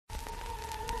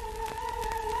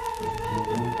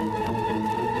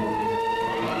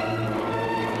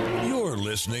You're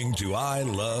listening to I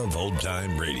Love Old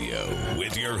Time Radio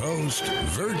with your host,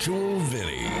 Virtual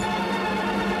Vinny.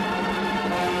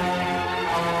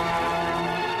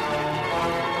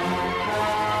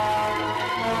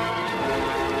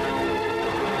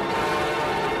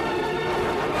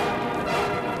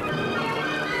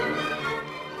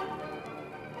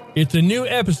 It's a new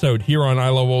episode here on I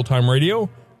Love Old Time Radio.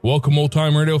 Welcome, Old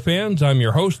Time Radio fans. I'm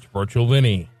your host, Virtual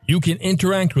Vinny. You can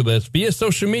interact with us via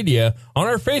social media on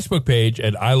our Facebook page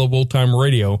at I Love Old Time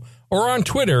Radio or on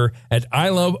Twitter at I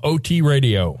Love OT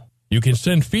Radio. You can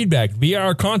send feedback via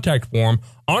our contact form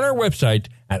on our website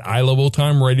at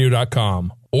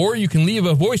iloveoldtimeradio.com, or you can leave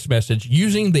a voice message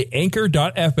using the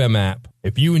Anchor.fm app.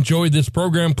 If you enjoyed this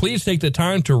program, please take the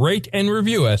time to rate and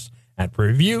review us at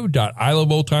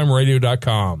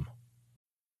review.iloveoldtimeradio.com.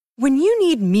 When you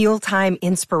need mealtime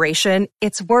inspiration,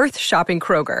 it's worth shopping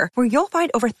Kroger, where you'll find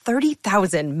over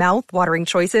 30,000 mouth-watering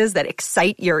choices that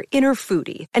excite your inner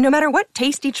foodie. And no matter what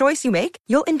tasty choice you make,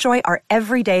 you'll enjoy our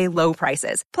everyday low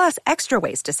prices, plus extra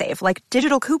ways to save, like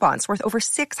digital coupons worth over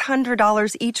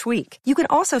 $600 each week. You can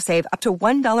also save up to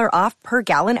 $1 off per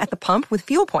gallon at the pump with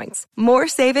fuel points. More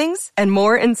savings and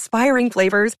more inspiring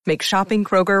flavors make shopping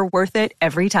Kroger worth it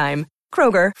every time.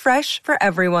 Kroger, fresh for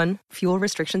everyone. Fuel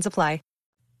restrictions apply.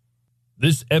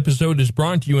 This episode is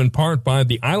brought to you in part by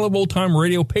the I Love Old Time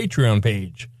Radio Patreon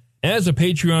page. As a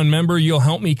Patreon member, you'll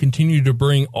help me continue to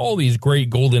bring all these great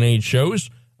Golden Age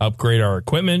shows, upgrade our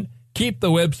equipment, keep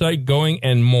the website going,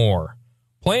 and more.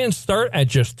 Plans start at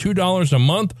just $2 a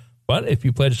month, but if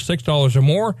you pledge $6 or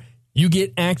more, you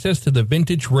get access to the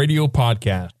Vintage Radio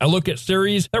Podcast, a look at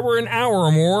series that were an hour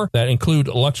or more that include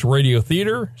Lux Radio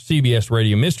Theater, CBS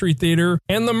Radio Mystery Theater,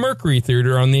 and the Mercury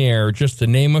Theater on the Air, just to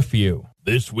name a few.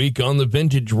 This week on the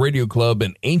Vintage Radio Club,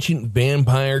 an ancient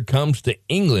vampire comes to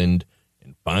England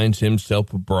and finds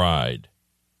himself a bride.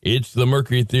 It's the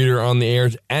Mercury Theater on the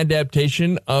Air's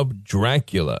adaptation of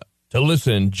Dracula. To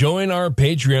listen, join our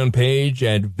Patreon page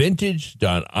at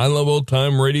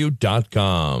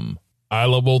vintage.iloveoldtimeradio.com. I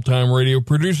Love Old Time Radio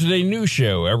produces a new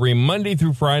show every Monday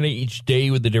through Friday, each day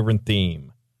with a different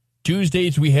theme.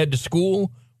 Tuesdays, we head to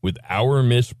school with Our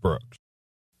Miss Brooks.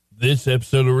 This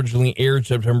episode originally aired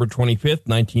September 25th,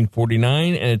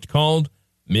 1949, and it's called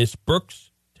Miss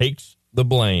Brooks Takes the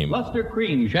Blame. Luster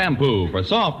Cream Shampoo for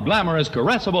soft, glamorous,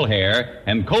 caressable hair,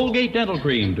 and Colgate Dental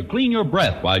Cream to clean your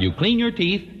breath while you clean your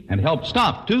teeth and help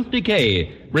stop tooth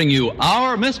decay bring you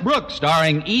Our Miss Brooks,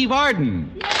 starring Eve Arden.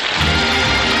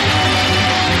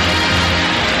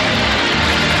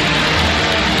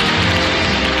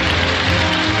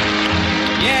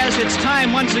 Yes, it's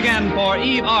time once again for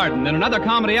Eve Arden in another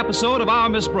comedy episode of Our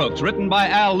Miss Brooks, written by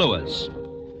Al Lewis.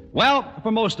 Well,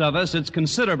 for most of us, it's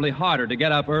considerably harder to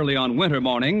get up early on winter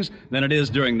mornings than it is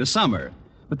during the summer.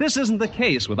 But this isn't the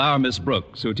case with our Miss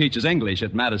Brooks, who teaches English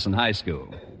at Madison High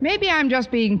School. Maybe I'm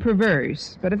just being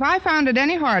perverse, but if I found it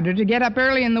any harder to get up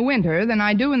early in the winter than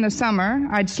I do in the summer,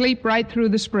 I'd sleep right through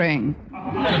the spring.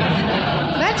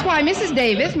 That's why Mrs.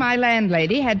 Davis, my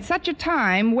landlady, had such a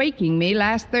time waking me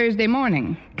last Thursday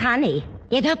morning. Connie,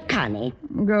 get up, Connie.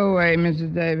 Go away,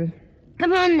 Mrs. Davis.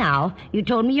 Come on now. You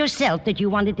told me yourself that you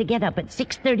wanted to get up at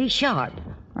 6:30 sharp.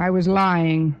 I was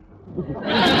lying.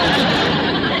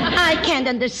 I can't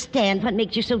understand what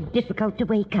makes you so difficult to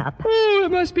wake up. Oh,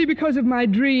 it must be because of my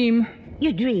dream.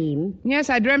 Your dream? Yes,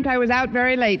 I dreamt I was out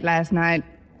very late last night.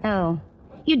 Oh.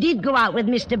 You did go out with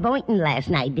Mr. Boynton last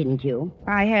night, didn't you?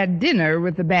 I had dinner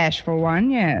with the bashful one,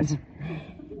 yes.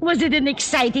 Was it an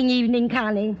exciting evening,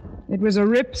 Connie? It was a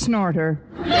rip snorter.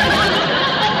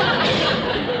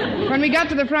 When we got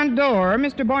to the front door,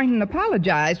 Mr. Boynton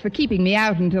apologized for keeping me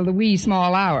out until the wee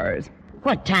small hours.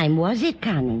 What time was it,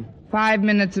 Connie? 5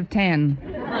 minutes of 10.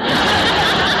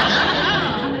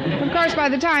 Of course, by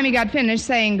the time he got finished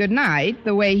saying goodnight,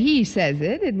 the way he says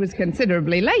it, it was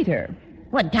considerably later.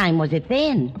 What time was it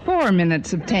then? 4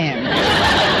 minutes of 10. Well,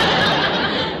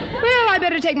 I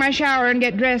better take my shower and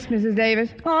get dressed, Mrs. Davis.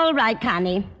 All right,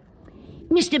 Connie.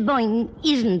 Mr. Boynton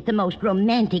isn't the most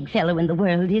romantic fellow in the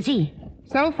world, is he?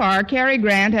 So far, Cary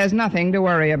Grant has nothing to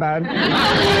worry about.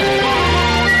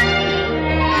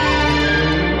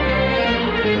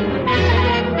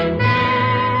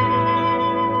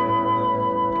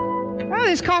 Oh,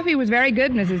 this coffee was very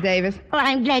good, Mrs. Davis. Oh,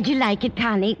 I'm glad you like it,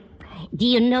 Connie. Do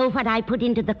you know what I put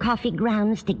into the coffee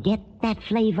grounds to get that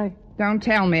flavor? Don't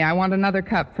tell me. I want another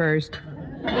cup first.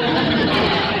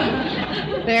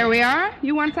 There we are.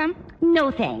 You want some?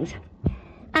 No, thanks.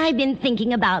 I've been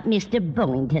thinking about Mr.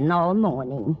 Boynton all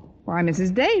morning. Why,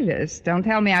 Mrs. Davis, don't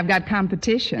tell me I've got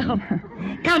competition. Oh,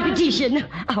 competition?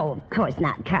 Oh, of course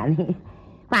not, Connie.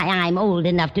 Why, I'm old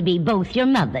enough to be both your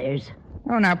mothers.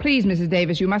 Oh, now, please, Mrs.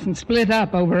 Davis, you mustn't split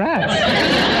up over us.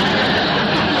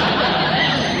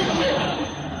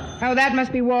 Oh, that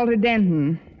must be Walter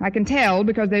Denton. I can tell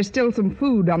because there's still some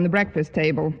food on the breakfast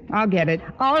table. I'll get it.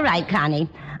 All right, Connie.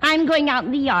 I'm going out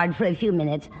in the yard for a few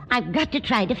minutes. I've got to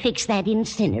try to fix that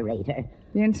incinerator.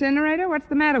 The incinerator? What's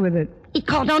the matter with it? It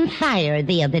caught on fire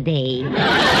the other day. I'll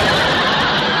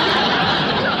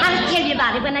tell you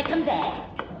about it when I come back.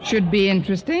 Should be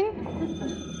interesting.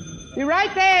 Be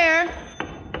right there.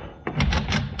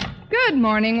 Good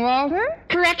morning, Walter.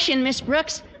 Correction, Miss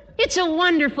Brooks. It's a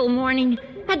wonderful morning.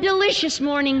 A delicious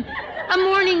morning. A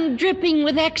morning dripping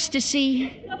with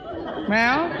ecstasy.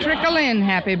 Well, trickle in,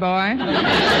 happy boy.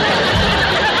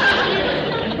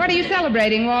 What are you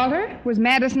celebrating, Walter? Was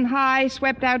Madison High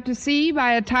swept out to sea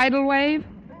by a tidal wave?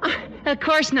 Of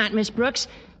course not, Miss Brooks.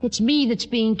 It's me that's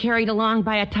being carried along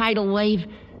by a tidal wave.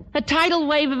 A tidal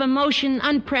wave of emotion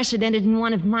unprecedented in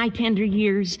one of my tender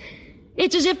years.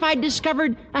 It's as if I'd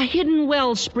discovered a hidden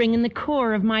wellspring in the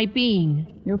core of my being.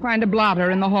 You'll find a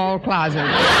blotter in the hall closet.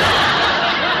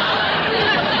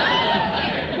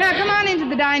 Now, come on into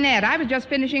the dinette. I was just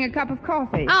finishing a cup of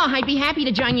coffee. Oh, I'd be happy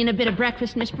to join you in a bit of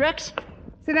breakfast, Miss Brooks.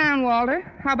 Sit down, Walter.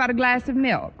 How about a glass of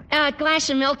milk? A glass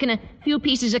of milk and a few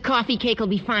pieces of coffee cake will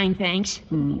be fine, thanks.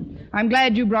 I'm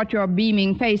glad you brought your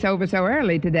beaming face over so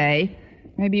early today.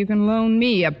 Maybe you can loan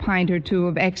me a pint or two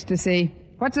of ecstasy.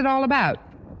 What's it all about?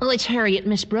 Well, it's Harriet,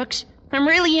 Miss Brooks. I'm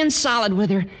really in solid with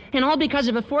her, and all because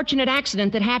of a fortunate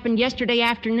accident that happened yesterday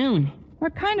afternoon.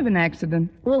 What kind of an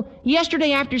accident? Well,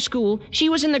 yesterday after school, she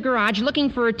was in the garage looking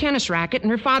for her tennis racket,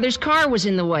 and her father's car was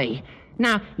in the way.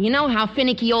 Now, you know how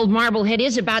finicky old Marblehead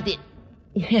is about the...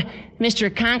 Mr.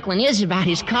 Conklin is about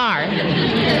his car.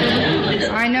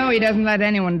 I know he doesn't let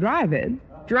anyone drive it.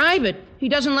 Drive it? He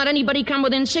doesn't let anybody come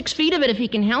within 6 feet of it if he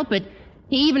can help it.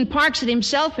 He even parks it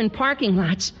himself in parking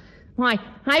lots. Why,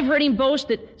 I've heard him boast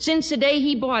that since the day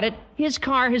he bought it, his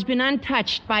car has been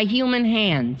untouched by human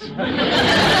hands.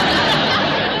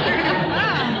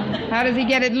 How does he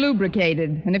get it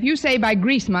lubricated? And if you say by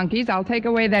grease monkeys, I'll take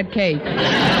away that cake.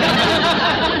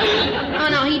 Oh,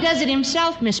 no, he does it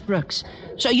himself, Miss Brooks.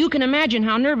 So you can imagine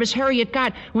how nervous Harriet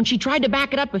got when she tried to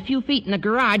back it up a few feet in the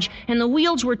garage, and the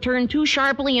wheels were turned too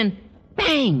sharply, and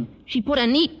bang! She put a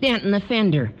neat dent in the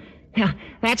fender.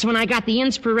 That's when I got the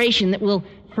inspiration that will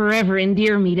forever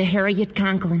endear me to Harriet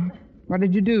Conklin. What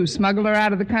did you do, smuggle her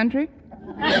out of the country?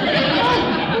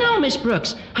 No, Miss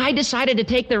Brooks. I decided to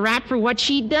take the rap for what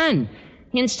she'd done.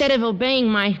 Instead of obeying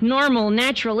my normal,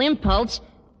 natural impulse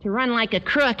to run like a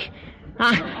crook,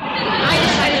 I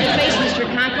decided to face Mr.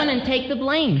 Conklin and take the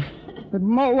blame. But,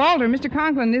 Walter, Mr.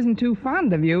 Conklin isn't too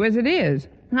fond of you as it is.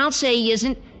 I'll say he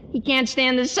isn't. He can't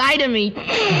stand the sight of me. But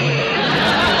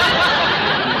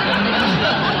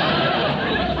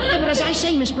as I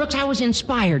say, Miss Brooks, I was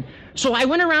inspired. So I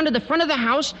went around to the front of the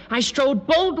house, I strode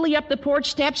boldly up the porch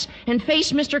steps, and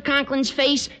faced Mr. Conklin's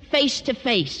face to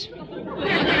face.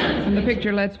 In the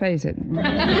picture, let's face it. Sir,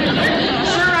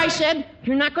 I said,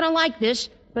 you're not going to like this,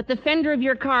 but the fender of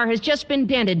your car has just been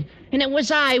dented, and it was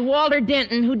I, Walter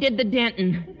Denton, who did the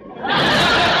dentin'.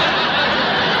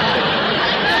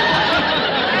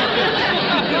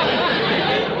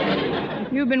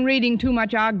 You've been reading too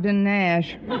much Ogden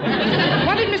Nash.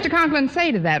 What did Mr. Conklin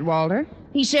say to that, Walter?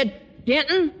 He said,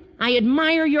 Denton, I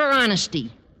admire your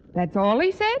honesty. That's all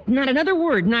he said? Not another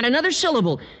word, not another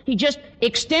syllable. He just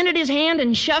extended his hand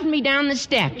and shoved me down the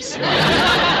steps.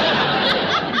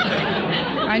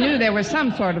 I knew there was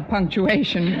some sort of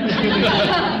punctuation.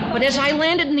 But as I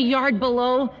landed in the yard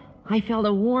below, I felt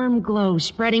a warm glow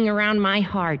spreading around my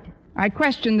heart. I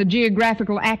question the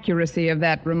geographical accuracy of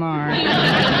that remark.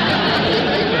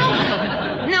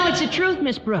 No, it's the truth,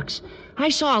 Miss Brooks. I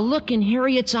saw a look in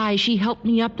Harriet's eyes she helped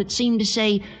me up that seemed to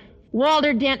say,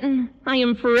 Walter Denton, I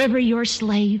am forever your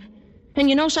slave. And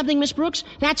you know something, Miss Brooks?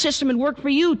 That system would work for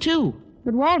you, too.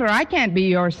 But, Walter, I can't be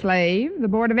your slave. The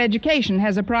Board of Education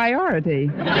has a priority.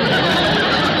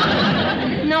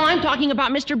 No, I'm talking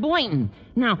about Mr. Boynton.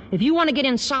 Now, if you want to get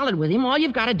in solid with him, all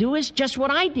you've got to do is just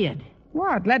what I did.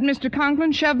 What, let Mr.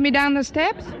 Conklin shove me down the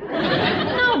steps?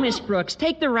 No, Miss Brooks.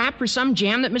 Take the rap for some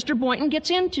jam that Mr. Boynton gets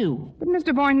into. But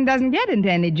Mr. Boynton doesn't get into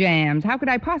any jams. How could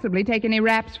I possibly take any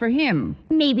raps for him?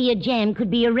 Maybe a jam could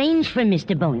be arranged for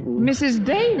Mr. Boynton. Mrs.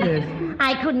 Davis.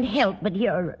 I couldn't help but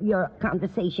hear your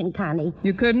conversation, Connie.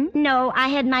 You couldn't? No, I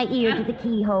had my ear to the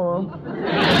keyhole.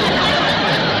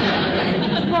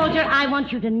 Walter, I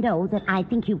want you to know that I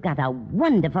think you've got a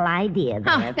wonderful idea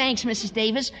there. Oh, thanks, Mrs.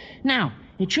 Davis. Now,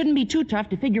 it shouldn't be too tough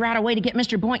to figure out a way to get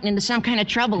Mr. Boynton into some kind of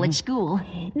trouble at school.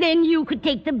 Then you could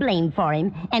take the blame for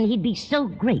him, and he'd be so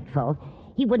grateful.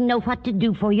 he wouldn't know what to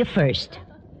do for you first.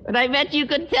 But I bet you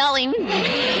could tell him.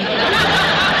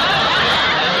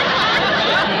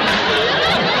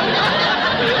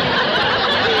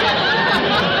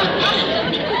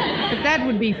 That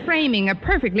would be framing a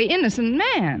perfectly innocent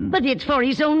man. But it's for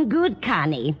his own good,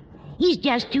 Connie. He's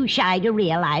just too shy to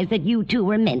realize that you two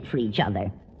were meant for each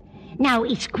other. Now,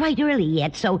 it's quite early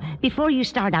yet, so before you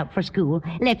start out for school,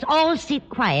 let's all sit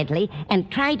quietly and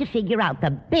try to figure out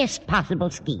the best possible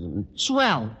scheme.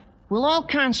 Swell. We'll all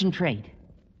concentrate.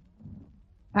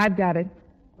 I've got it.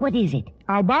 What is it?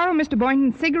 I'll borrow Mr.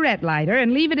 Boynton's cigarette lighter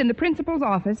and leave it in the principal's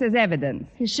office as evidence.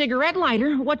 His cigarette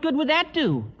lighter? What good would that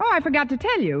do? Oh, I forgot to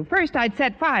tell you. First, I'd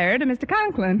set fire to Mr.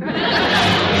 Conklin.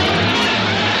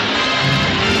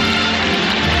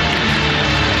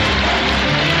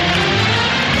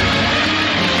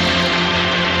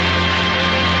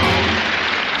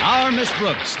 Our Miss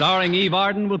Brooks, starring Eve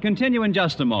Arden, will continue in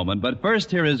just a moment, but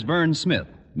first here is Vern Smith.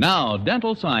 Now,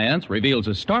 dental science reveals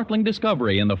a startling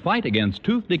discovery in the fight against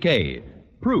tooth decay.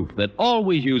 Proof that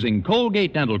always using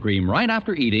Colgate dental cream right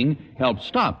after eating helps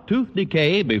stop tooth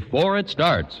decay before it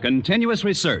starts. Continuous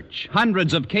research,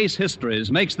 hundreds of case histories,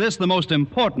 makes this the most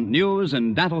important news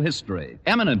in dental history.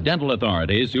 Eminent dental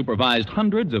authorities supervised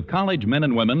hundreds of college men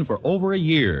and women for over a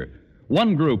year.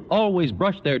 One group always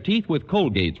brushed their teeth with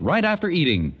Colgates right after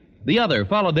eating. The other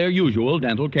followed their usual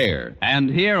dental care. And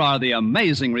here are the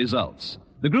amazing results.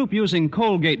 The group using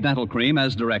Colgate dental cream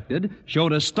as directed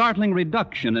showed a startling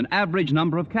reduction in average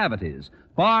number of cavities,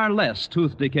 far less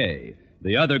tooth decay.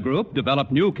 The other group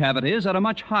developed new cavities at a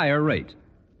much higher rate.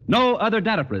 No other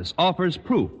dentifrice offers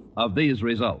proof of these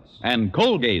results. And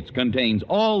Colgate's contains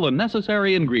all the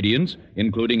necessary ingredients,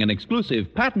 including an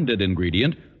exclusive patented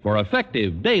ingredient for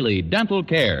effective daily dental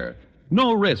care.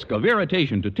 No risk of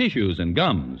irritation to tissues and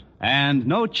gums. And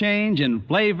no change in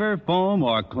flavor, foam,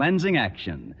 or cleansing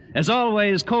action. As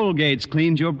always, Colgate's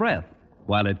cleans your breath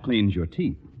while it cleans your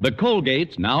teeth. The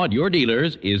Colgate's now at your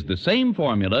dealers is the same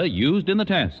formula used in the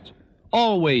tests.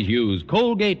 Always use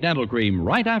Colgate dental cream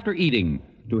right after eating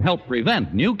to help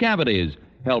prevent new cavities,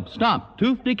 help stop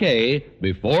tooth decay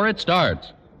before it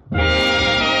starts.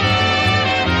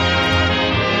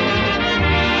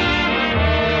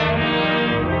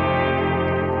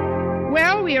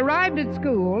 Well, we arrived at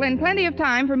school in plenty of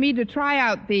time for me to try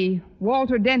out the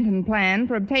Walter Denton plan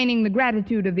for obtaining the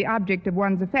gratitude of the object of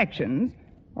one's affections.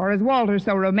 Or as Walter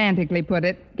so romantically put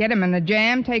it, get him in a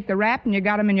jam, take the rap, and you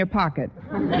got him in your pocket.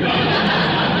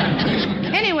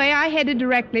 Anyway, I headed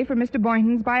directly for Mr.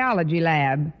 Boynton's biology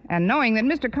lab. And knowing that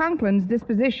Mr. Conklin's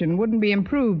disposition wouldn't be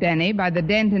improved any by the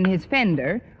dent in his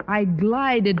fender, I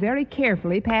glided very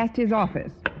carefully past his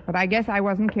office. But I guess I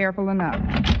wasn't careful enough.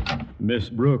 Miss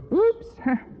Brooks. Oops.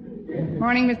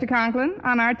 Morning, Mr. Conklin.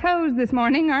 On our toes this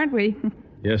morning, aren't we?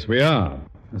 Yes, we are.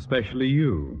 Especially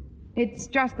you. It's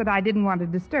just that I didn't want to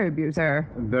disturb you, sir.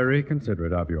 Very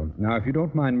considerate of you. Now, if you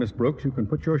don't mind, Miss Brooks, you can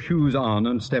put your shoes on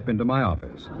and step into my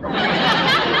office.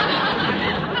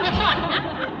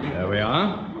 There we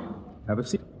are. Have a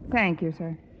seat. Thank you,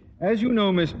 sir. As you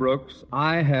know, Miss Brooks,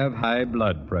 I have high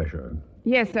blood pressure.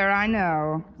 Yes, sir, I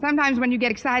know. Sometimes when you get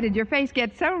excited, your face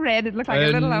gets so red it looks like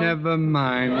a little... Never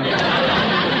mind.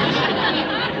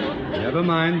 Never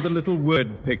mind the little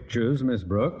word pictures, Miss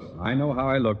Brooks. I know how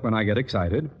I look when I get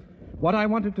excited. What I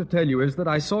wanted to tell you is that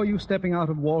I saw you stepping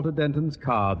out of Walter Denton's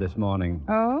car this morning.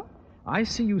 Oh? I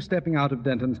see you stepping out of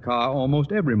Denton's car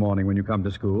almost every morning when you come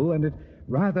to school, and it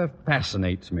rather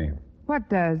fascinates me. What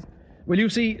does? Well, you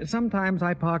see, sometimes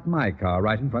I park my car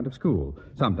right in front of school,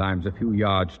 sometimes a few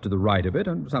yards to the right of it,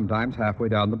 and sometimes halfway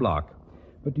down the block.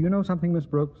 But do you know something, Miss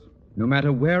Brooks? No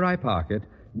matter where I park it,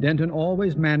 Denton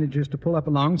always manages to pull up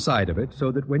alongside of it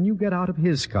so that when you get out of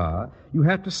his car, you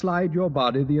have to slide your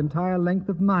body the entire length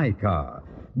of my car,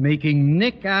 making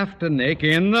nick after nick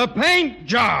in the paint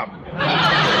job.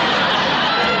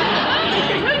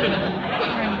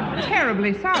 I'm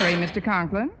terribly sorry, Mr.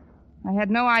 Conklin. I had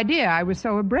no idea I was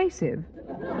so abrasive.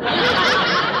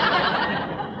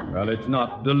 Well, it's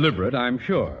not deliberate, I'm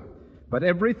sure. But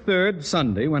every third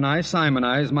Sunday when I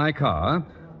simonize my car,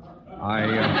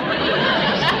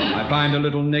 I find a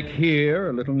little nick here,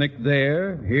 a little nick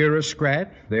there, here a scratch,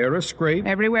 there a scrape.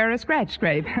 Everywhere a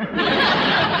scrape.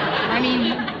 I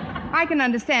mean, I can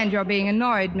understand your being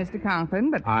annoyed, Mr. Conklin,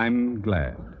 but... I'm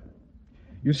glad.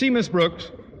 You see, Miss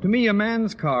Brooks, to me a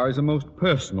man's car is a most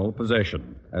personal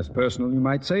possession. As personal, you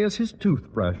might say, as his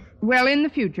toothbrush. Well, in the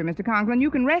future, Mr. Conklin, you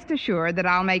can rest assured that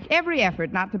I'll make every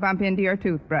effort not to bump into your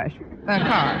toothbrush.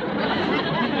 Car.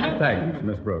 Thanks,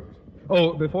 Miss Brooks.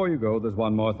 Oh, before you go, there's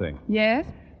one more thing. Yes?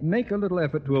 Make a little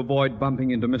effort to avoid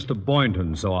bumping into Mr.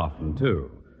 Boynton so often,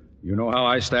 too. You know how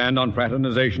I stand on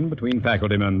fraternization between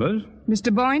faculty members.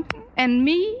 Mr. Boynton? And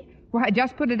me? Why,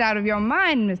 just put it out of your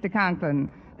mind, Mr.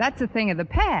 Conklin. That's a thing of the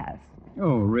past.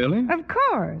 Oh, really? Of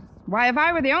course. Why, if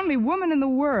I were the only woman in the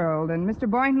world and Mr.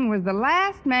 Boynton was the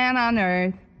last man on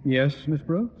earth... Yes, Miss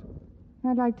Brooks?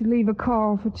 I'd like to leave a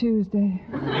call for Tuesday.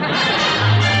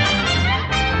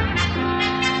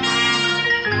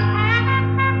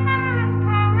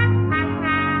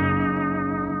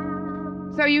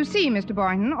 So you see, Mr.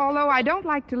 Boynton, although I don't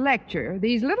like to lecture,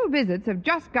 these little visits have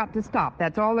just got to stop.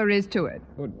 That's all there is to it.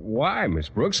 But why, Miss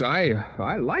Brooks? I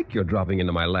like your dropping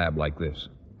into my lab like this.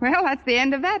 Well, that's the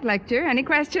end of that lecture. Any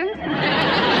questions?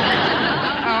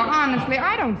 Honestly,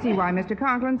 I don't see why Mr.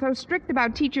 Conklin's so strict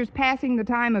about teachers passing the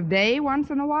time of day once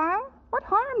in a while. What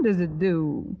harm does it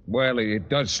do? Well, it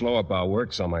does slow up our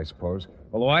work some, I suppose.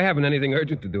 Although I haven't anything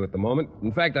urgent to do at the moment.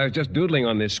 In fact, I was just doodling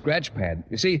on this scratch pad.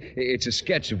 You see, it's a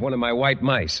sketch of one of my white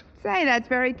mice. Say, that's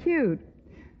very cute.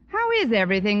 How is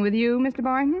everything with you, Mr.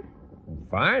 Boynton?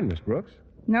 Fine, Miss Brooks.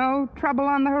 No trouble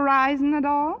on the horizon at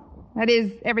all? That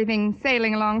is, everything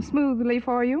sailing along smoothly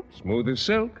for you? Smooth as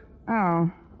silk. Oh.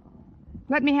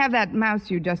 Let me have that mouse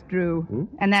you just drew,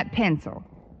 and that pencil.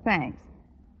 Thanks.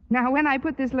 Now, when I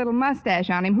put this little mustache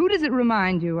on him, who does it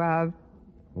remind you of?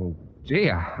 Oh, gee,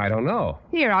 I don't know.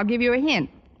 Here, I'll give you a hint.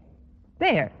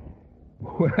 There.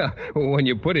 Well, when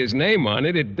you put his name on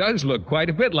it, it does look quite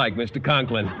a bit like Mr.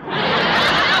 Conklin.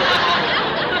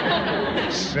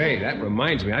 Say, that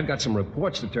reminds me, I've got some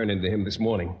reports to turn into him this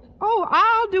morning. Oh,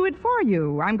 I'll do it for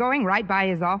you. I'm going right by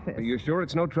his office. Are you sure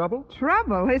it's no trouble?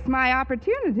 Trouble? It's my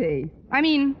opportunity. I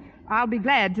mean, I'll be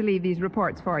glad to leave these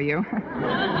reports for you.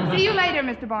 See you later,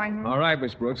 Mr. Boynton. All right,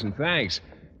 Miss Brooks, and thanks.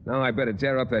 Now I better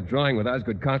tear up that drawing with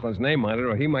Osgood Conklin's name on it,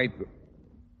 or he might...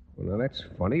 Well, now, that's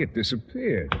funny. It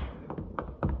disappeared.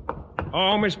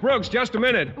 Oh, Miss Brooks, just a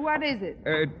minute. What is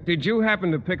it? Did you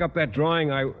happen to pick up that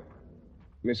drawing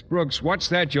Miss Brooks, what's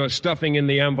that you're stuffing in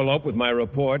the envelope with my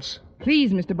reports?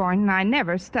 Please, Mr. Boynton, I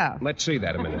never stuff. Let's see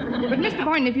that a minute. But, Mr.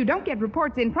 Boynton, if you don't get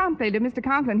reports in promptly to Mr.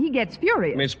 Conklin, he gets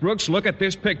furious. Miss Brooks, look at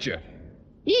this picture.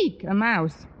 Eek, a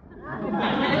mouse.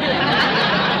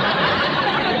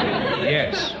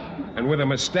 Yes, and with a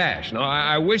mustache. Now,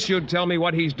 I wish you'd tell me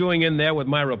what he's doing in there with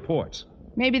my reports.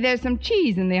 Maybe there's some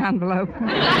cheese in the envelope.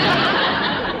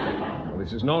 Well,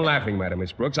 this is no laughing matter,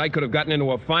 Miss Brooks. I could have gotten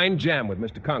into a fine jam with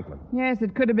Mr. Conklin. Yes,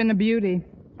 it could have been a beauty.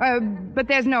 But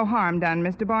there's no harm done,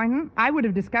 Mr. Boynton. I would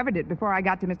have discovered it before I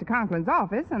got to Mr. Conklin's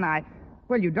office, and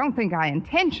well, you don't think I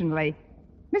intentionally...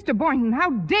 Mr. Boynton,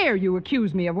 how dare you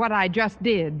accuse me of what I just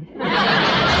did?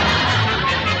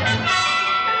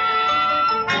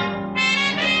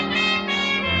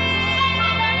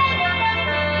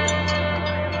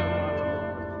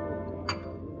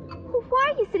 Why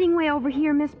are you sitting way over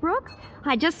here, Miss Brooks?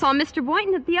 I just saw Mr.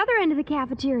 Boynton at the other end of the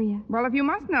cafeteria. Well, if you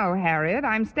must know, Harriet,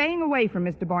 I'm staying away from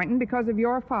Mr. Boynton because of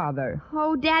your father.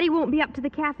 Oh, Daddy won't be up to the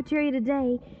cafeteria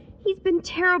today. He's been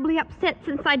terribly upset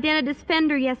since I dented his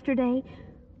fender yesterday.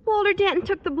 Walter Denton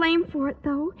took the blame for it,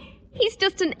 though. He's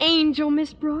just an angel,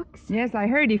 Miss Brooks. Yes, I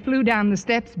heard he flew down the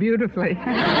steps beautifully. But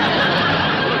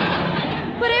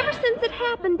ever since it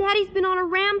happened, Daddy's been on a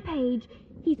rampage.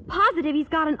 He's positive he's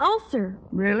got an ulcer.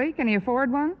 Really? Can he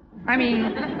afford one?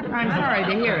 I'm sorry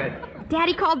to hear it.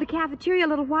 Daddy called the cafeteria a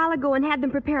little while ago and had them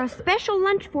prepare a special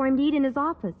lunch for him to eat in his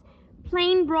office.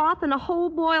 Plain broth and a whole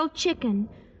boiled chicken.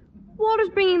 Walter's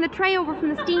bringing the tray over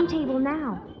from the steam table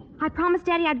now. I promised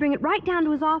Daddy I'd bring it right down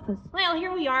to his office. Well,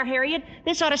 here we are, Harriet.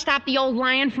 This ought to stop the old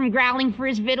lion from growling for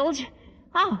his victuals.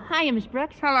 Oh, hiya, Miss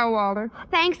Brooks. Hello, Walter.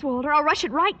 Thanks, Walter. I'll rush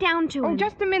it right down to him. Oh,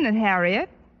 just a minute, Harriet.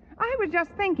 I was just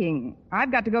thinking.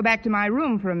 I've got to go back to my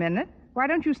room for a minute. Why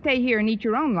don't you stay here and eat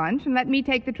your own lunch and let me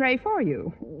take the tray for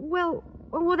you? Well,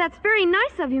 that's very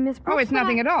nice of you, Miss Brooks. Oh, it's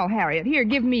nothing at all, Harriet. Here,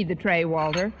 give me the tray,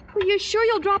 Walter. Are you sure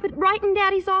you'll drop it right in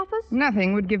Daddy's office?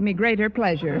 Nothing would give me greater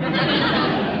pleasure.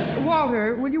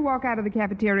 Walter, will you walk out of the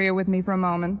cafeteria with me for a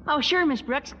moment? Oh, sure, Miss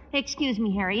Brooks. Excuse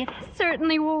me, Harriet.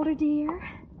 Certainly, Walter, dear.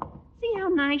 See how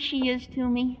nice she is to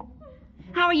me?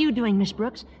 How are you doing, Miss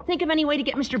Brooks? Think of any way to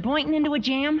get Mr. Boynton into a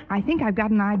jam? I think I've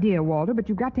got an idea, Walter, but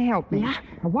you've got to help me. Yeah?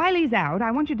 While he's out,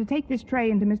 I want you to take this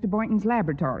tray into Mr. Boynton's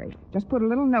laboratory. Just put a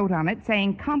little note on it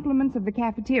saying compliments of the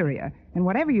cafeteria. And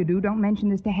whatever you do, don't mention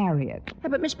this to Harriet. Yeah,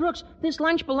 but, Miss Brooks, this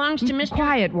lunch belongs to Mr.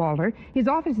 Quiet, Walter. His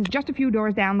office is just a few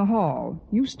doors down the hall.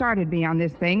 You started me on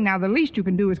this thing. Now, the least you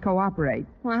can do is cooperate.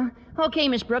 Well, okay,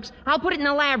 Miss Brooks. I'll put it in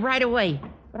the lab right away.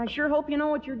 But I sure hope you know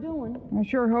what you're doing. I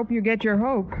sure hope you get your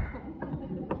hope.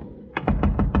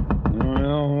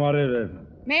 Well, what is it?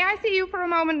 May I see you for a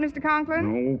moment, Mr.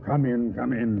 Conklin? Oh, come in.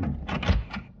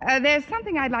 There's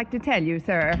something I'd like to tell you,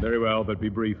 sir. Very well, but be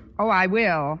brief. Oh, I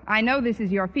will. I know this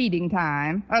is your feeding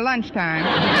time. Lunchtime.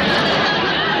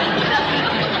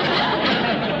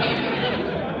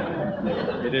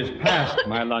 It is past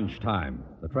my lunchtime.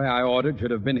 The tray I ordered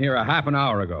should have been here a half an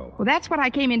hour ago. Well, that's what I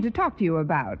came in to talk to you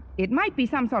about. It might be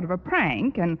some sort of a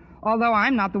prank, and although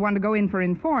I'm not the one to go in for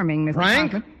informing, Mr.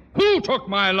 Prank? Conklin... Who took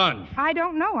my lunch? I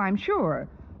don't know, I'm sure.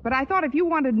 But I thought if you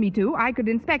wanted me to, I could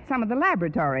inspect some of the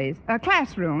laboratories,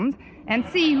 classrooms, and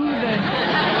see who the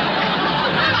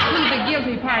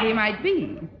guilty party might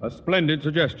be. A splendid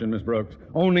suggestion, Miss Brooks.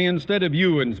 Only instead of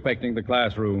you inspecting the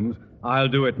classrooms, I'll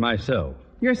do it myself.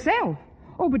 Yourself?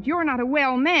 Oh, but you're not a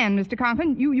well man, Mr.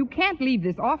 Conklin. You can't leave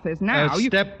this office now.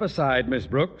 Step aside, Miss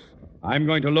Brooks. I'm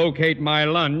going to locate my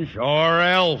lunch, or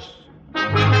else.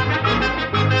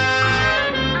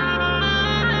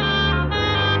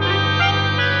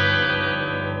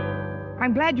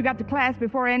 I'm glad you got to class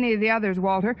before any of the others,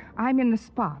 Walter. I'm in the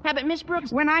spot. Yeah, but Miss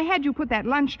Brooks... When I had you put that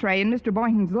lunch tray in Mr.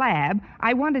 Boynton's lab,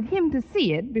 I wanted him to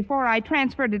see it before I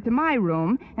transferred it to my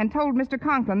room and told Mr.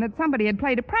 Conklin that somebody had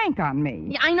played a prank on me.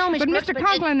 Yeah, I know, Miss Brooks, But Mr.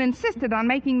 Conklin insisted on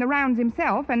making the rounds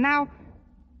himself, and now...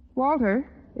 Walter,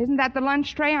 isn't that the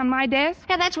lunch tray on my desk?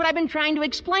 Yeah, that's what I've been trying to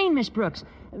explain, Miss Brooks.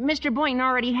 Mr. Boynton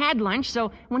already had lunch,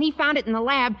 so when he found it in the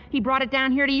lab, he brought it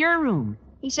down here to your room.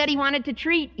 He said he wanted to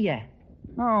treat you.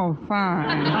 Oh,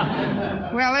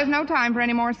 fine. Well, there's no time for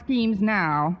any more schemes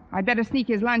now. I'd better sneak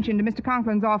his lunch into Mr.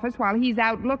 Conklin's office while he's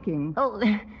out looking. Oh,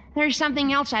 there's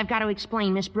something else I've got to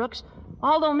explain, Miss Brooks.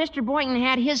 Although Mr. Boynton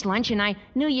had his lunch and I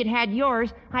knew you'd had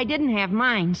yours, I didn't have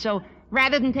mine. So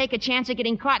rather than take a chance of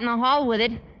getting caught in the hall with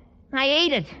it, I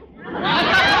ate it.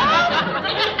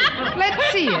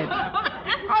 Let's see it.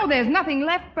 Oh, there's nothing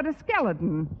left but a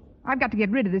skeleton. I've got to get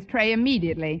rid of this tray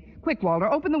immediately. Quick,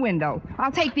 Walter, open the window.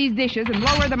 I'll take these dishes and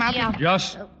lower them out.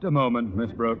 Just a moment,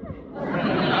 Miss Brooks.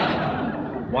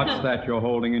 What's that you're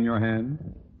holding in your hand?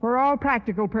 For all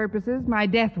practical purposes, my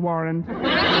death warrant.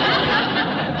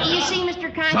 You see,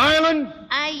 Mr. Conklin... Silence!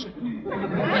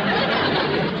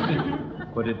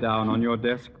 Put it down on your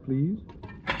desk, please.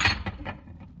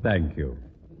 Thank you.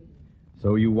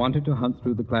 So you wanted to hunt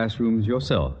through the classrooms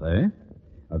yourself, eh?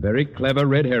 A very clever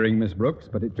red herring, Miss Brooks,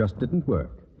 but it just didn't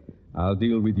work. I'll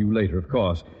deal with you later, of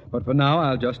course. But for now,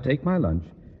 I'll just take my lunch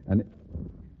and...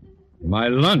 My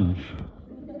lunch?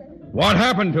 What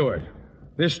happened to it?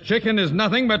 This chicken is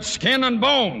nothing but skin and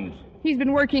bones. He's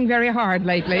been working very hard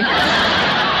lately.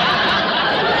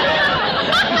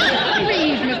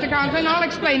 Please, Mr. Conklin, I'll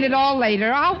explain it all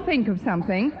later. I'll think of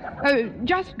something.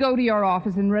 Just go to your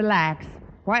office and relax.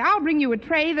 Why, I'll bring you a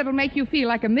tray that'll make you feel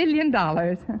like $1 million.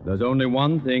 There's only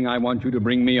one thing I want you to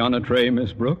bring me on a tray,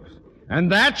 Miss Brooks,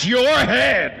 and that's your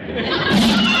head.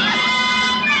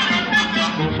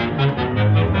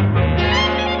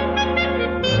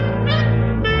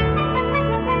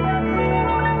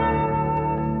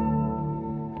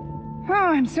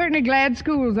 Oh, I'm certainly glad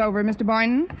school's over, Mr.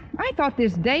 Boynton. I thought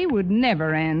this day would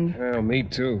never end. Well, me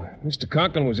too. Mr.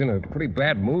 Conklin was in a pretty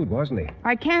bad mood, wasn't he?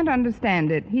 I can't understand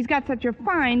it. He's got such a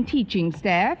fine teaching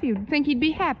staff, you'd think he'd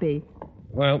be happy.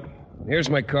 Well,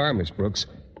 here's my car, Miss Brooks.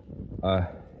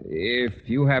 If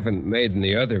you haven't made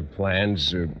any other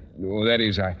plans, well, that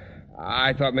is,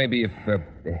 I thought maybe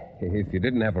if you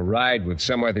didn't have a ride with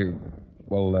some other,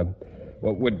 well,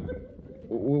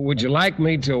 would you like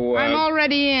me to, I'm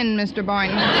already in, Mr.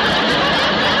 Boynton.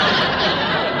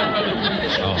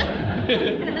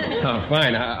 Oh,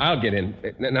 fine. I'll get in.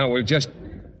 Now, we'll just...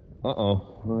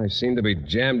 Uh-oh. Well, I seem to be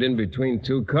jammed in between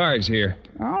two cars here.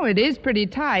 Oh, it is pretty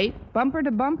tight. Bumper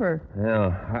to bumper.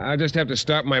 Well, I'll just have to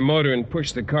start my motor and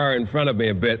push the car in front of me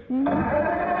a bit.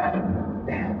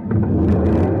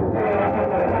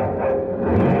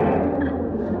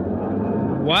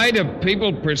 Why do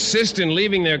people persist in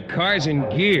leaving their cars in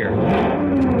gear?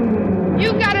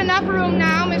 You've got enough room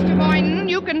now, Mr. Boynton.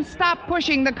 You can stop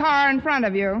pushing the car in front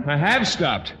of you. I have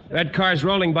stopped. That car's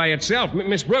rolling by itself.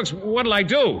 Miss Brooks, what'll I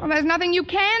do? Well, there's nothing you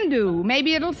can do.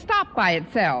 Maybe it'll stop by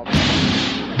itself.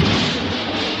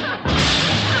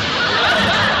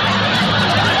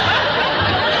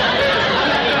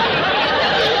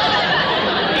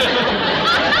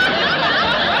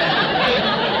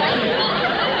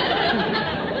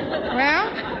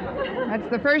 That's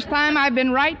the first time I've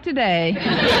been right today.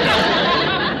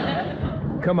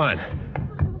 Come on.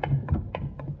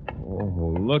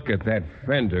 Oh, look at that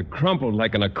fender, crumpled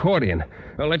like an accordion.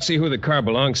 Well, let's see who the car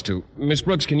belongs to. Miss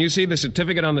Brooks, can you see the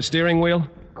certificate on the steering wheel?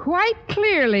 Quite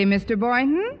clearly, Mr.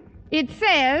 Boynton. It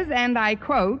says, and I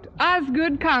quote,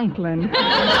 Osgood Conklin.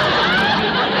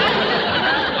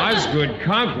 Osgood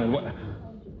Conklin?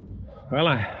 Well,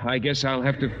 I guess I'll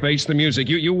have to face the music.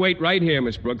 You wait right here,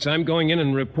 Miss Brooks. I'm going in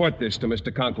and report this to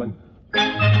Mr. Conklin.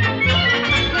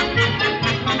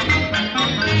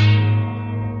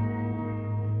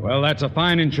 Well, that's a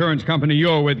fine insurance company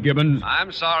you're with, Gibbons.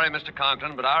 I'm sorry, Mr.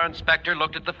 Conklin, but our inspector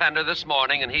looked at the fender this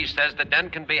morning, and he says the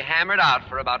dent can be hammered out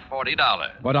for about $40.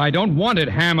 But I don't want it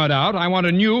hammered out. I want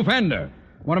a new fender.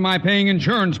 What am I paying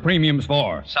insurance premiums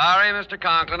for? Sorry, Mr.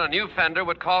 Conklin, a new fender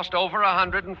would cost over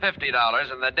 $150,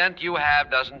 and the dent you have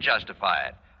doesn't justify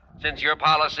it. Since your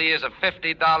policy is a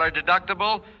 $50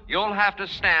 deductible, you'll have to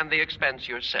stand the expense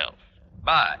yourself.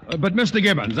 Bye. But Mr.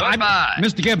 Gibbons, Goodbye.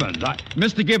 Mr.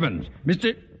 Gibbons,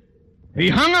 He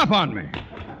hung up on me.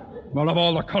 Well, of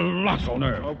all the colossal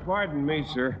nerve. Oh, pardon me,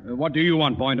 sir. What do you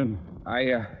want, Boynton?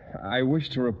 I wish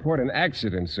to report an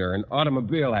accident, sir. An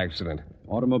automobile accident.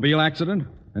 Automobile accident?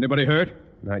 Anybody hurt?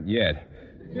 Not yet.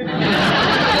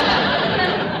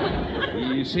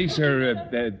 You see, sir,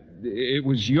 it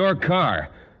was your car.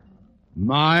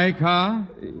 My car?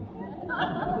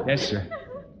 Yes, sir.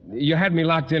 You had me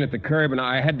locked in at the curb, and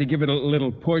I had to give it a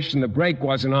little push, and the brake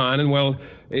wasn't on, and, well,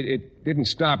 it didn't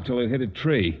stop till it hit a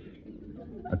tree.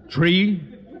 A tree?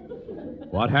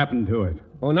 What happened to it?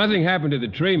 Oh, nothing happened to the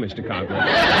tree, Mr. Conklin.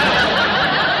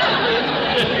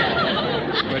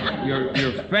 But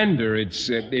your fender, it's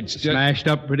just... Smashed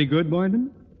up pretty good,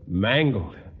 Boynton?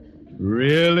 Mangled.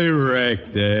 Really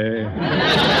wrecked, eh?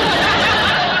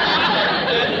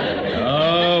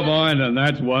 Oh, Boynton,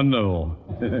 that's wonderful.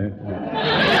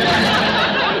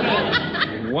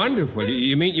 Wonderful.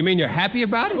 You mean you're happy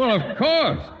about it? Well, of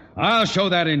course. I'll show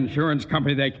that insurance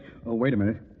company they... Oh, wait a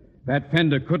minute. That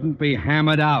fender couldn't be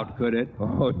hammered out, could it?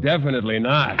 Oh, definitely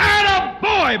not.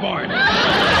 Attaboy, Boynton!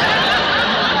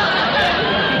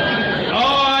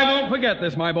 Oh, I won't forget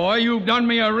this, my boy. You've done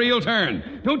me a real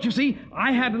turn. Don't you see?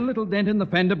 I had a little dent in the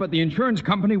fender, but the insurance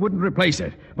company wouldn't replace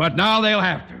it. But now they'll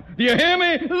have to. Do you hear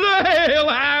me? They'll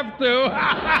have to.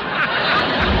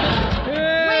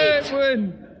 Wait!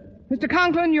 Mr.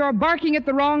 Conklin, you're barking at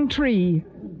the wrong tree.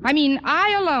 I mean,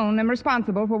 I alone am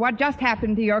responsible for what just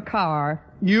happened to your car.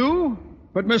 You?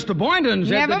 But Mr. Boynton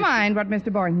said Never mind what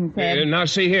Mr. Boynton said. Now,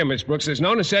 see here, Miss Brooks, there's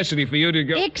no necessity for you to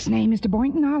go... Ixnay, Mr.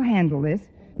 Boynton, I'll handle this.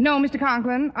 No, Mr.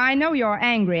 Conklin, I know you're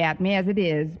angry at me as it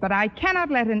is, but I cannot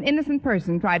let an innocent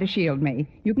person try to shield me.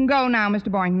 You can go now,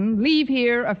 Mr. Boynton. Leave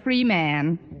here a free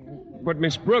man. But,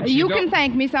 Miss Brooks, you can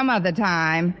thank me some other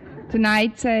time.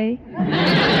 Tonight, say.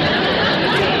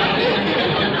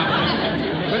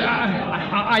 But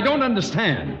I don't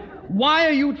understand. Why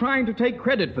are you trying to take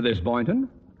credit for this, Boynton?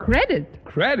 Credit?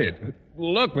 Credit?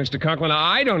 Look, Mr. Conklin,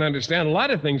 I don't understand a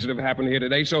lot of things that have happened here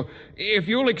today, so if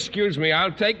you'll excuse me,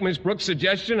 I'll take Miss Brooks'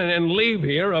 suggestion and leave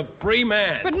here a free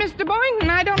man. But, Mr. Boynton,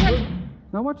 I don't have...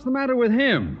 Now, what's the matter with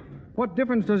him? What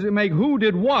difference does it make who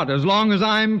did what as long as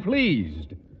I'm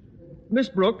pleased? Miss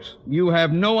Brooks, you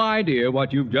have no idea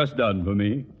what you've just done for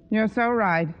me. You're so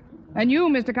right. And you,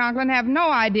 Mr. Conklin, have no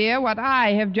idea what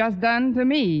I have just done to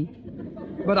me.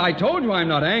 But I told you I'm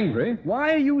not angry.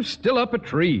 Why are you still up a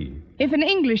tree? If an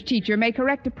English teacher may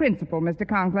correct a principle, Mr.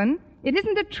 Conklin, it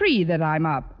isn't a tree that I'm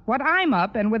up. What I'm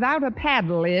up, and without a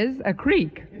paddle, is a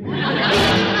creek.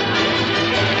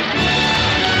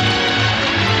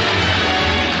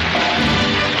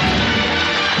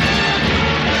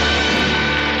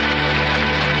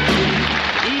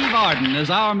 Eve Arden as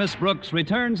our Miss Brooks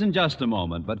returns in just a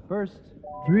moment, but first...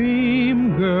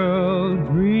 Dream girl,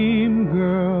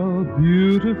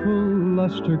 beautiful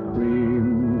luster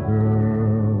cream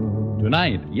girl.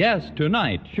 Tonight, yes,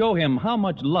 tonight, show him how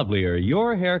much lovelier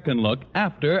your hair can look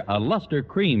after a Luster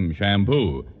Cream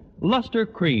shampoo. Luster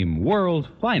Cream, world's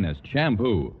finest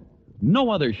shampoo.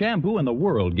 No other shampoo in the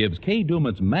world gives Kay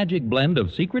Daumit's magic blend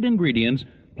of secret ingredients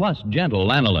plus gentle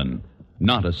lanolin.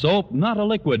 Not a soap, not a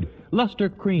liquid. Luster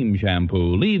Cream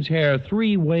shampoo leaves hair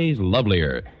 3 ways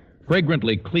lovelier.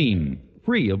 Fragrantly clean,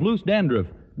 free of loose dandruff,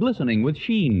 glistening with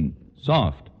sheen,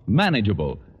 soft,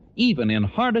 manageable. Even in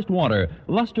hardest water,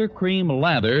 Luster Cream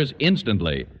lathers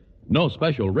instantly. No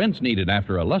special rinse needed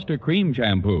after a Luster Cream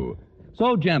shampoo.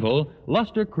 So gentle,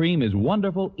 Luster Cream is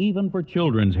wonderful even for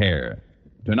children's hair.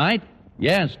 Tonight,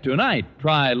 yes, tonight,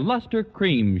 try Luster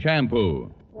Cream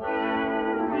shampoo.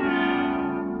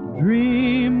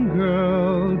 Dream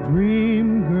girl,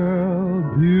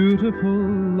 beautiful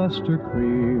luster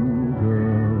cream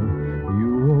girl.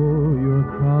 You owe your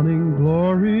crowning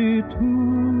glory to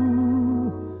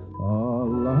a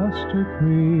luster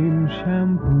cream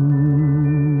shampoo.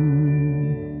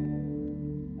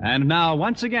 And now,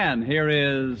 once again, here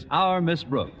is our Miss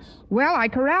Brooks. Well, I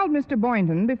corralled Mr.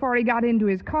 Boynton before he got into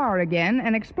his car again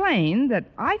and explained that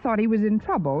I thought he was in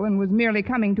trouble and was merely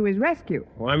coming to his rescue.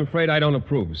 Well, I'm afraid I don't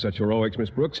approve of such heroics,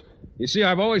 Miss Brooks. You see,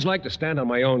 I've always liked to stand on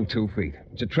my own 2 feet.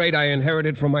 It's a trait I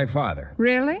inherited from my father.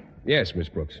 Really? Yes, Miss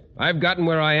Brooks. I've gotten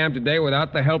where I am today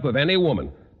without the help of any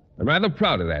woman. I'm rather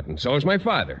proud of that, and so is my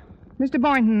father. Mr.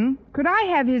 Boynton, could I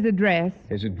have his address?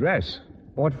 His address?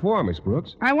 What for, Miss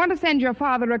Brooks? I want to send your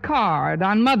father a card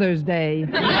on Mother's Day.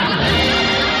 Next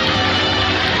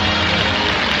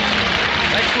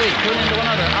week, tune into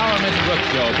another Our Miss Brooks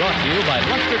show brought to you by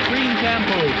Luster Cream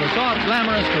Shampoo for soft,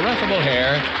 glamorous, caressable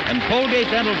hair and Colgate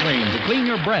Dental Cream to clean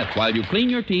your breath while you clean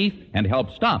your teeth and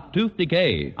help stop tooth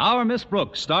decay. Our Miss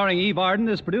Brooks, starring Eve Arden,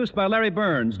 is produced by Larry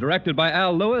Burns, directed by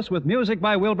Al Lewis, with music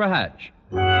by Wilbur Hatch.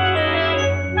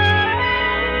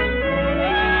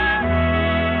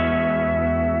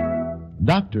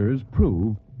 Doctors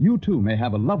prove you too may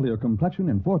have a lovelier complexion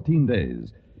in 14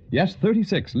 days. Yes,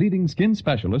 36 leading skin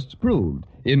specialists proved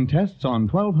in tests on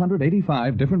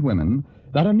 1,285 different women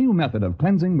that a new method of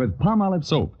cleansing with Palmolive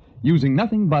soap using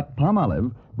nothing but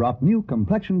Palmolive brought new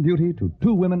complexion beauty to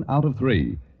 2 women out of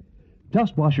 3.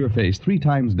 Just wash your face 3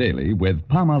 times daily with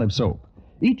Palmolive soap.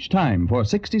 Each time for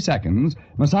 60 seconds,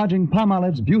 massaging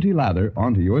Palmolive's beauty lather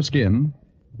onto your skin,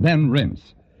 then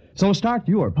rinse. So start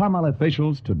your Palmolive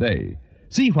facials today.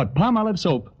 See what Palmolive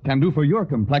soap can do for your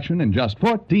complexion in just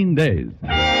 14 days.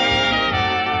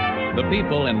 The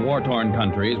people in war-torn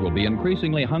countries will be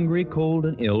increasingly hungry, cold,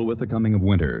 and ill with the coming of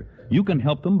winter. You can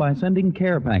help them by sending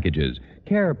care packages.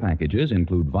 Care packages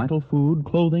include vital food,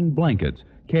 clothing, blankets.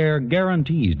 Care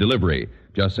guarantees delivery.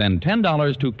 Just send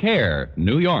 $10 to CARE,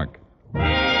 New York.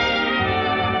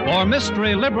 For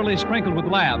mystery liberally sprinkled with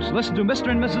laughs, listen to Mr.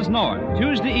 and Mrs. North,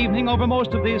 Tuesday evening over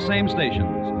most of these same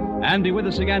stations. And be with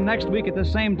us again next week at the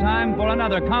same time for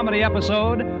another comedy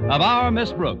episode of Our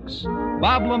Miss Brooks.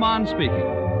 Bob Lamont speaking.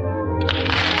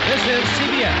 This is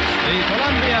CBS, the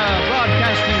Columbia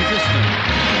Broadcasting System.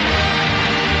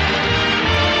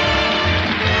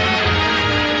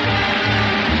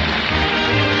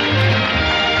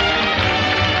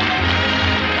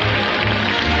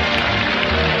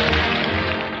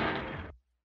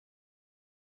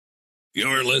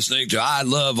 You're listening to I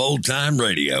Love Old Time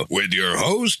Radio with your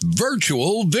host,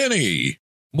 Virtual Vinny.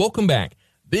 Welcome back.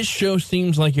 This show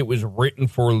seems like it was written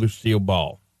for Lucille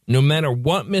Ball. No matter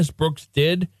what Miss Brooks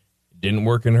did, it didn't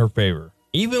work in her favor,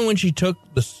 even when she took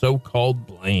the so-called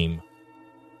blame.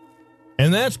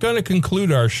 And that's going to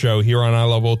conclude our show here on I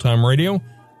Love Old Time Radio.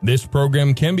 This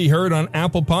program can be heard on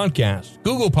Apple Podcasts,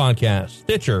 Google Podcasts,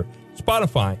 Stitcher,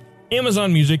 Spotify,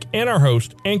 Amazon Music, and our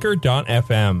host,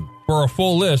 Anchor.fm. For a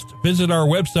full list, visit our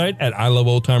website at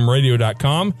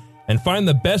iloveoldtimeradio.com and find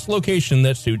the best location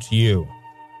that suits you.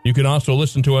 You can also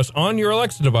listen to us on your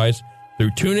Alexa device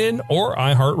through TuneIn or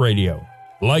iHeartRadio.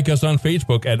 Like us on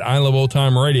Facebook at I Love Old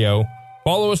Time Radio.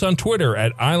 Follow us on Twitter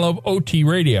at I Love OT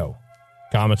Radio.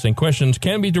 Comments and questions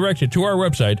can be directed to our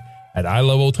website at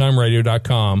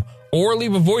iloveoldtimeradio.com or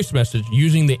leave a voice message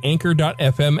using the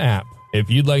Anchor.fm app. If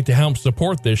you'd like to help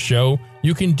support this show,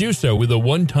 you can do so with a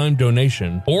one-time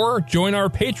donation or join our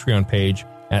Patreon page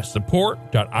at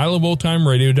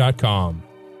support.iloveoldtimeradio.com.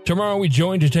 Tomorrow we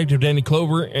join Detective Danny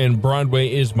Clover in Broadway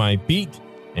Is My Beat,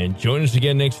 and join us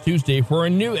again next Tuesday for a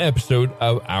new episode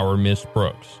of Our Miss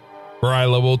Brooks. For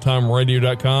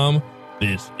iloveoldtimeradio.com,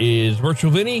 this is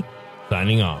Virtual Vinny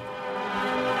signing off.